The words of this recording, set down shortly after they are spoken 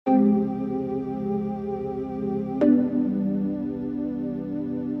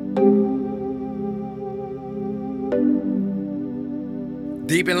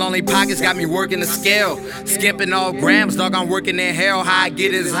Deep in lonely pockets got me working the scale. Skipping all grams, dog, I'm working in hell. How I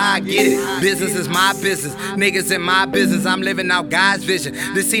get it is how I get it. Business is my business, niggas in my business. I'm living out God's vision.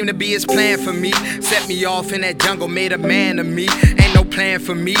 This seemed to be his plan for me. Set me off in that jungle, made a man of me. Ain't no plan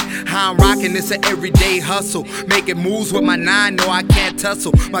for me. How I'm rocking this an everyday hustle. Making moves with my 9, no I can't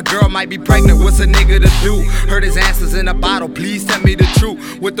tussle. My girl might be pregnant, what's a nigga to do? Heard his answers in a bottle, please tell me the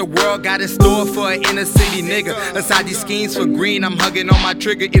truth. What the world got in store for an inner city nigga? Aside these schemes for green, I'm hugging on my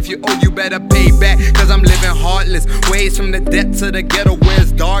trigger. If you owe, you better pay back, cause I'm living heartless. Ways from the depths of the ghetto where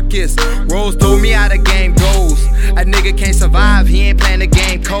it's darkest. Rose told me how the game goes. A nigga can't survive, he ain't playing the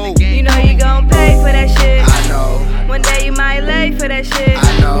game cold. You know you gon' pay for that shit. I know. One day you might lay for that shit.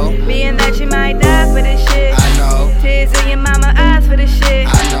 I know. Being that you might die for this shit. I know. Tears in your mama eyes for this shit.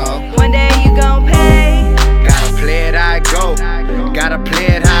 I know. One day you gon' pay. Gotta play it how it go. Gotta play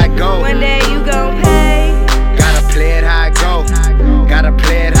it how it go. One day you gon' pay. Gotta play it how it go. Gotta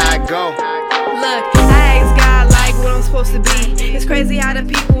play it how it go. Look, I ask God like what I'm supposed to be. It's crazy how the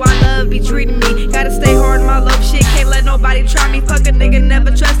people I love be treating me. Gotta stay hard in my love shit, can't let nobody try me. Fuck a nigga, never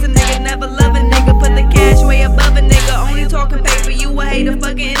trust a nigga, never love a nigga. Put the cash way above a nigga, only talking paper. You a hater,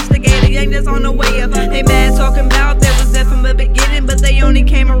 fucking instigator, young that's on the way up. They mad talking about they was there from the beginning, but they only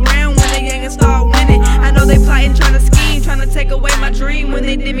came around when the youngins start winning. I know they plotting, trying to scheme, trying to take away my dream. When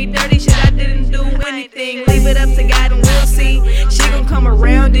they did me dirty shit, I didn't do anything. Leave it up to God and we'll see. She gon' come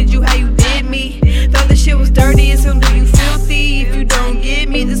around, did you how you did me? Thought the shit was dirty, it's gonna do you filthy. If you don't get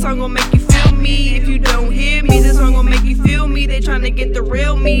me, this song gon' make you feel me. If you don't hear me, this song gon' make you feel me. They tryna get the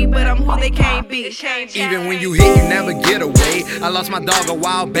real me, but I'm who they can't be. Even when you hit, you never get away. I lost my dog a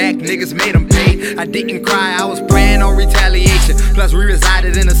while back, niggas made him pay. I didn't cry, I was praying on retaliation. Plus we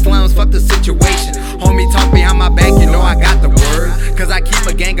resided in the slums, fuck the situation. Homie talk behind my back, you know I got the word. Cause I keep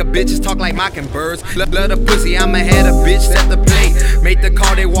a gang of bitches, talk like mockingbirds. Blood of pussy, I'ma head a bitch, set the plate. Make the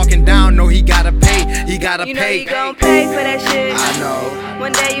call, they walking down, know he gotta pay. He gotta you pay. You know you gon' pay for that shit. I know.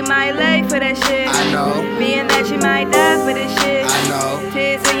 One day you might lay for that shit. I know. Being that you might die for this shit. I know.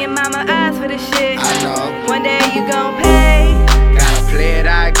 Tears in your mama eyes for this shit. I know. One day you gon' pay. Gotta play it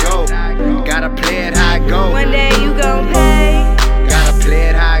how it go. Gotta play it how it go. One day